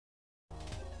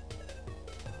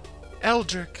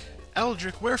Eldrick!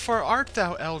 Eldrick, wherefore art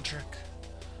thou, Eldrick?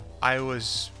 I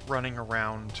was running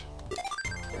around...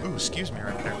 Ooh, excuse me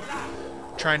right there.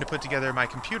 Trying to put together my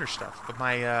computer stuff, but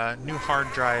my new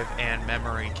hard drive and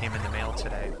memory came in the mail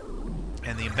today.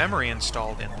 And the memory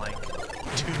installed in like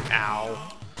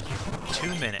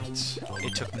 2 minutes.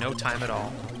 It took no time at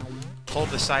all. Pull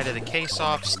the side of the case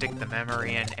off, stick the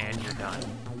memory in, and you're done.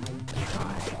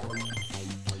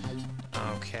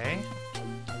 Okay.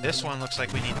 This one looks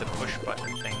like we need the push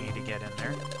button thingy to get in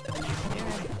there.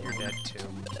 Yeah, you're dead too.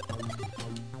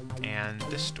 And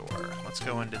this door. Let's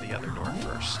go into the other door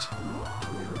first.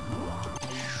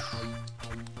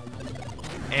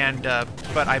 And,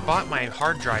 but I bought my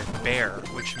hard drive bare,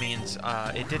 which means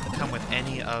it didn't come with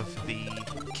any of the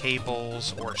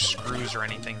cables or screws or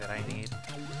anything that I need.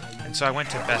 And so I went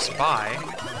to Best Buy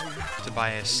to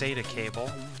buy a SATA cable.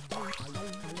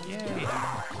 Yay!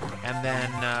 And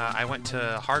then I went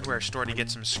to a hardware store to get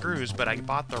some screws, but I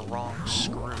bought the wrong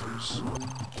screws.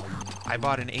 I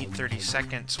bought an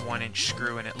 8/32 1-inch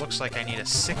screw, and it looks like I need a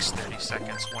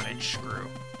 6/32 1-inch screw.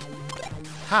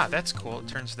 Ha! That's cool. It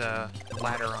turns the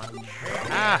ladder on.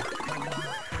 Ah!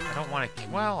 I don't want to...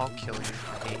 Well, I'll kill you.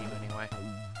 I hate you anyway.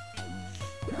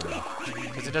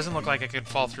 Because it doesn't look like I could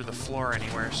fall through the floor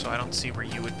anywhere, so I don't see where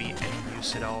you would be any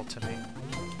use at all to me.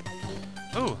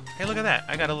 Ooh, hey, look at that.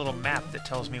 I got a little map that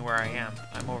tells me where I am.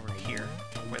 I'm over here,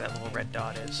 where that little red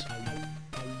dot is.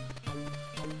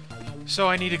 So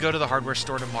I need to go to the hardware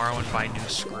store tomorrow and buy new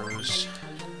screws.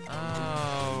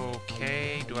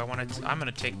 Okay, do I want to... I'm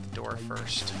going to take the door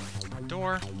first.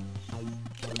 Door.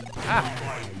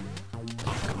 Ah!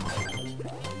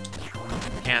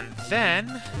 And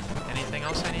then... Anything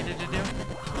else I needed to do?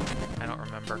 I don't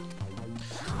remember.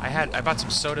 I bought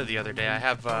some soda the other day. I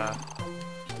have,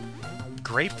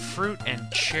 grapefruit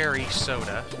and cherry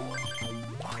soda.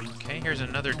 Okay, here's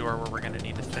another door where we're going to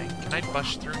need a thing. Can I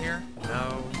bust through here?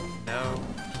 No, no.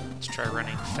 Let's try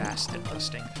running fast and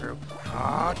busting through.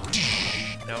 Ah,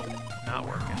 nope, not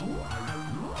working.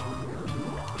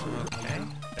 Okay,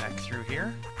 back through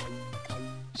here.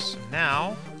 So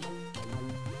now,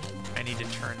 I need to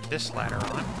turn this ladder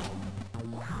on.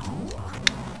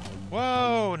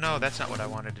 Whoa, no, that's not what I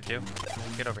wanted to do.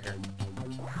 Get over here.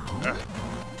 Ugh.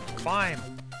 Climb!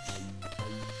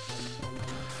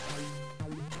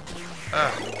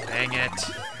 Ugh, dang it.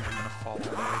 I'm gonna fall all the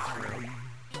way through.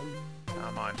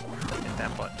 Come on, hit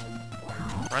that button.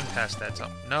 Run past that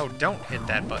zone. No, don't hit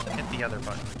that button. Hit the other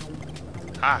button.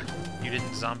 Ah, you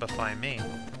didn't zombify me.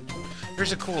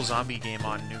 There's a cool zombie game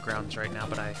on Newgrounds right now,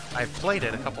 but I've played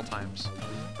it a couple times.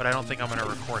 But I don't think I'm going to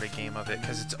record a game of it,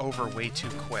 because it's over way too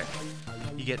quick.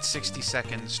 You get 60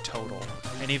 seconds total.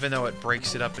 And even though it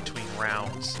breaks it up between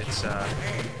rounds, it's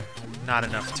not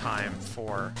enough time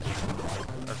for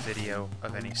a video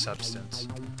of any substance.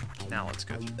 Now let's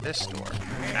go through this door.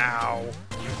 Ow!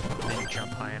 Didn't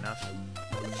jump high enough.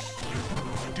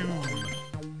 Doom.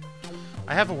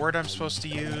 I have a word I'm supposed to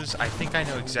use. I think I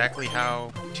know exactly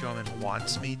how Tioman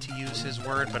wants me to use his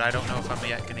word, but I don't know if I'm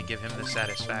yet going to give him the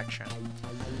satisfaction.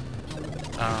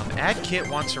 AdKit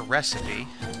wants a recipe.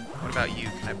 What about you?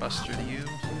 Can I bust through to you?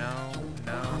 No,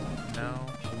 no, no.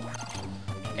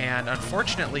 And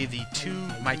unfortunately,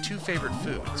 my two favorite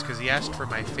foods, because he asked for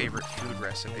my favorite food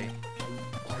recipe.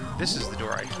 This is the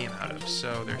door I came out of,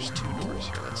 so there's two doors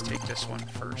here. Let's take this one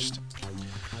first.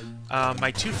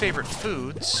 My two favorite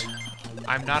foods...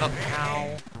 I'm not a...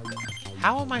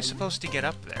 How am I supposed to get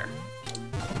up there?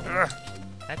 Ugh,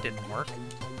 that didn't work.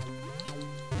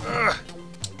 Ugh.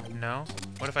 No?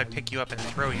 What if I pick you up and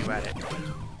throw you at it?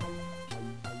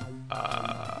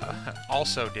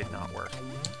 Also did not work.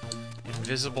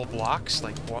 Invisible blocks,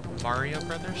 like Mario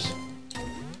Brothers?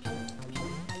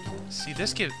 See,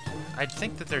 this gives... I'd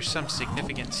think that there's some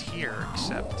significance here,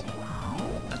 except...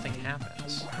 nothing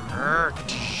happens.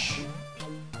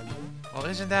 Well,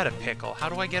 isn't that a pickle? How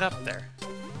do I get up there? Do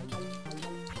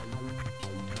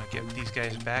I get these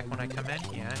guys back when I come in?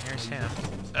 Yeah, here's him.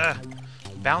 Ugh!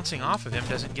 Bouncing off of him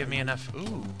doesn't give me enough...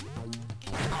 Ooh!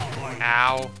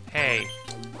 Ow! Hey!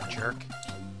 Jerk.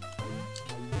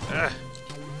 Ugh!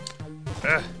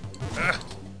 Ugh! Ugh!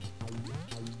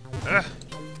 Ugh!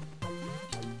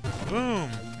 Boom!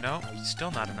 No,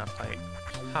 still not enough height.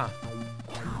 Huh.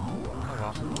 Oh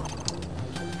well.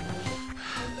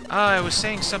 I was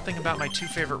saying something about my two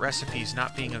favorite recipes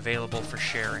not being available for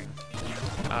sharing.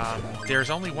 There's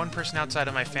only one person outside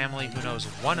of my family who knows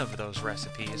one of those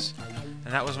recipes,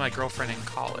 and that was my girlfriend in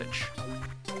college.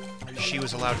 She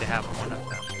was allowed to have one of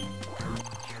them.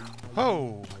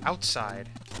 Oh, outside.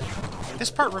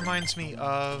 This part reminds me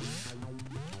of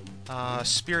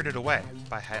Spirited Away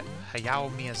by Hayao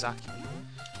Miyazaki.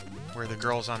 where the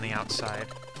girl's on the outside.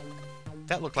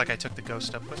 That looked like I took the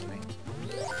ghost up with me.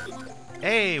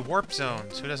 Hey, warp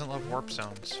zones! Who doesn't love warp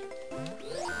zones?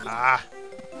 Ah!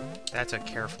 That's a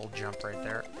careful jump right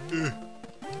there. Ugh.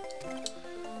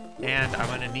 And I'm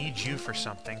gonna need you for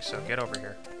something, so get over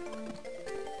here.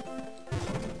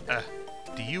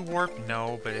 Do you warp?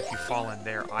 No, but if you fall in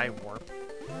there, I warp.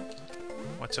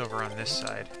 What's over on this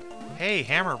side? Hey,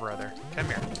 Hammer Brother, come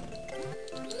here.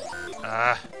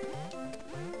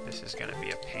 This is gonna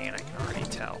be a pain, I can already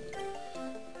tell.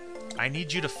 I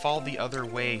need you to fall the other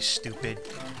way, stupid.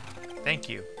 Thank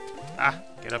you.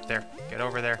 Get up there. Get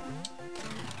over there.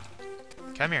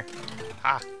 Come here.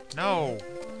 No!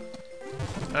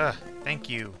 Thank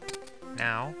you.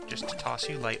 Now, just to toss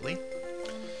you lightly,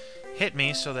 hit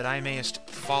me so that I mayest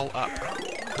fall up.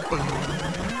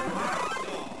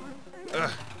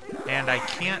 And I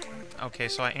can't... Okay,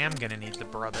 so I am gonna need the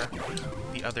brother,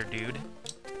 the other dude,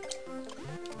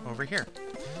 over here.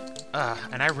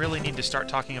 And I really need to start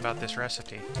talking about this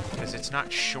recipe, because it's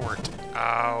not short.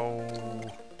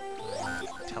 Ow.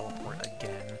 Teleport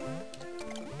again.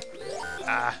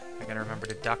 I gotta remember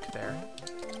to duck there.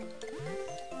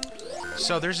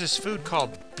 So there's this food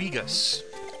called Bigos,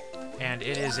 and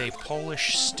it is a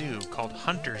Polish stew called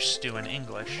hunter's stew in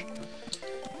English.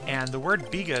 And the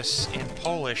word Bigos in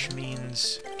Polish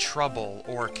means trouble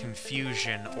or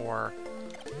confusion or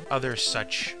other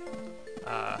such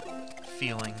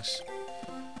feelings.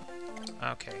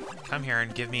 Okay, come here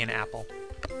and give me an apple.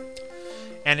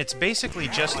 And it's basically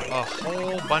just a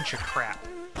whole bunch of crap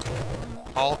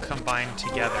all combined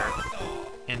together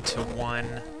into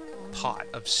one pot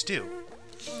of stew.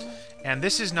 And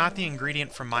this is not the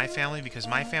ingredient from my family, because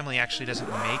my family actually doesn't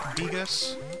make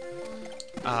Bigos,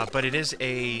 but it is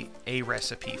a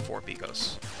recipe for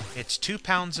Bigos. It's 2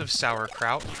 pounds of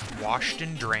sauerkraut, washed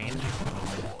and drained,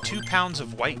 2 pounds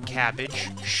of white cabbage,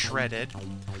 shredded,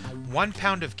 1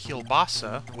 pound of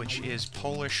kielbasa, which is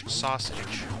Polish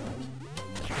sausage.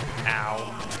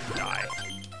 Ow. Die.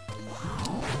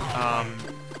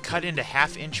 Cut into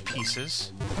 1/2-inch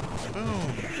pieces.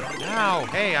 Boom. Ow.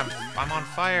 Hey, I'm on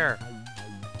fire.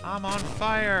 I'm on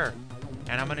fire.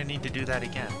 And I'm gonna need to do that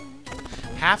again.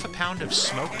 1/2 pound of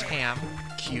smoked ham,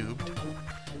 cubed.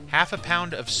 1/2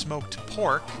 pound of smoked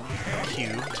pork,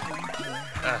 cubed.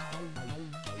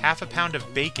 1/2 pound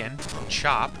of bacon,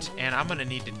 chopped. And I'm gonna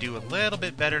need to do a little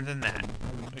bit better than that,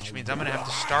 which means I'm gonna have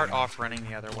to start off running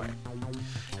the other way.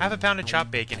 1/2 pound of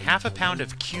chopped bacon, 1/2 pound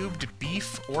of cubed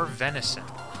beef or venison.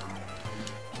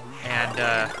 And,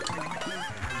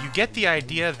 you get the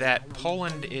idea that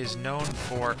Poland is known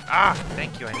for...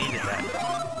 thank you, I needed that.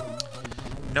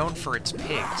 Known for its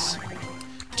pigs.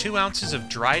 2 ounces of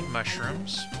dried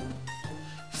mushrooms.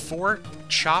 4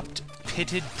 chopped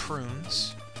pitted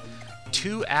prunes.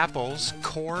 2 apples,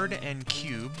 cored and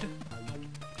cubed.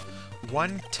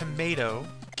 1 tomato,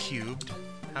 cubed.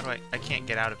 How do I can't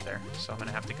get out of there, so I'm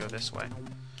gonna have to go this way.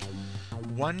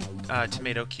 1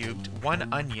 tomato cubed,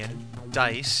 1 onion,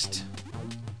 diced.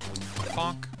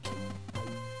 Bonk.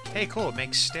 Hey, cool, it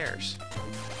makes stairs.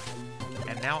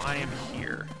 And now I am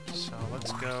here, so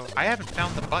let's go. I haven't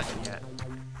found the button yet.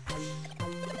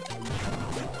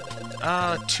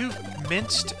 2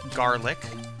 minced garlic,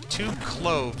 2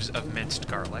 cloves of minced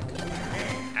garlic.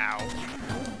 Ow.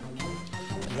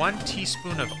 1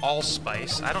 teaspoon of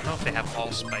allspice. I don't know if they have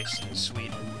allspice in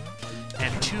Sweden.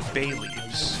 And 2 bay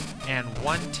leaves. And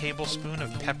 1 tablespoon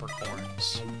of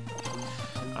peppercorns.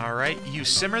 Alright, you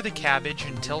simmer the cabbage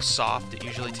until soft. It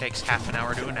usually takes half an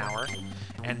hour to an hour.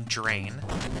 And drain.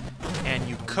 And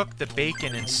you cook the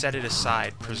bacon and set it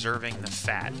aside, preserving the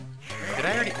fat.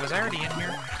 Was I already in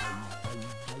here?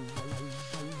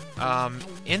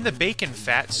 In the bacon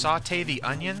fat, saute the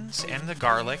onions and the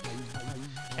garlic,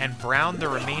 and brown the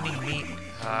remaining meat,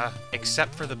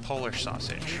 except for the Polish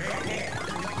sausage.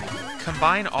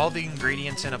 Combine all the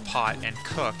ingredients in a pot and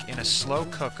cook in a slow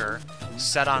cooker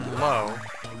set on low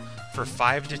for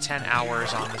 5 to 10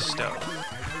 hours on the stove.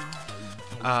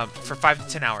 For 5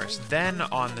 to 10 hours. Then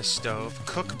on the stove,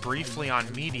 cook briefly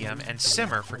on medium and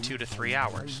simmer for 2 to 3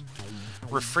 hours.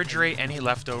 Refrigerate any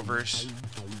leftovers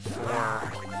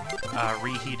for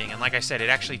reheating. And like I said, it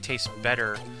actually tastes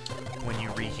better when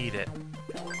you reheat it.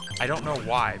 I don't know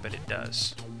why, but it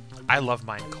does. I love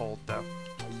mine cold, though.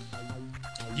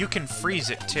 You can freeze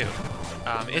it, too.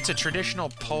 It's a traditional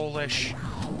Polish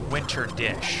winter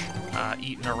dish,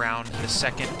 eaten around the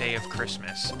 2nd day of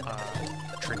Christmas,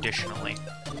 traditionally.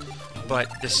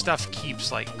 But the stuff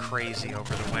keeps like crazy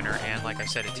over the winter, and like I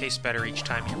said, it tastes better each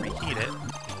time you reheat it.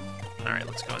 Alright,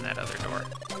 let's go in that other door.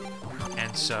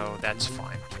 And so, that's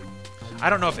fine. I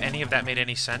don't know if any of that made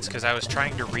any sense, because I was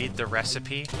trying to read the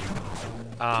recipe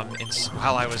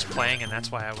while I was playing, and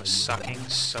that's why I was sucking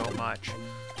so much.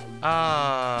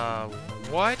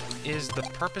 What is the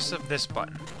purpose of this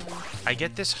button? I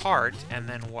get this heart, and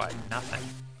then what? Nothing.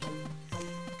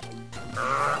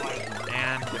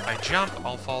 And if I jump,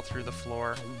 I'll fall through the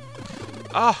floor.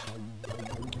 Oh!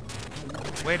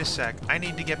 Wait a sec. I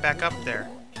need to get back up there.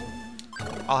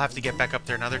 I'll have to get back up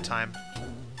there another time.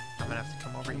 I'm gonna have to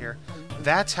come over here.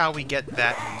 That's how we get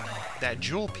that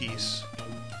jewel piece.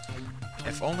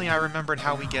 If only I remembered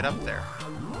how we get up there.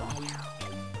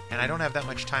 And I don't have that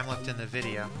much time left in the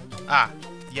video. Ah,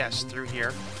 yes, through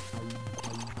here.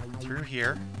 Through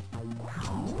here.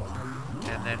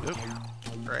 And then, oop,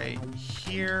 right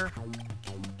here.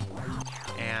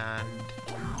 And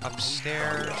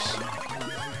upstairs.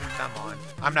 Come on.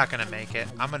 I'm not going to make it.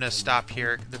 I'm going to stop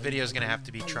here. The video's going to have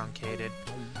to be truncated.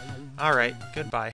 Alright, goodbye.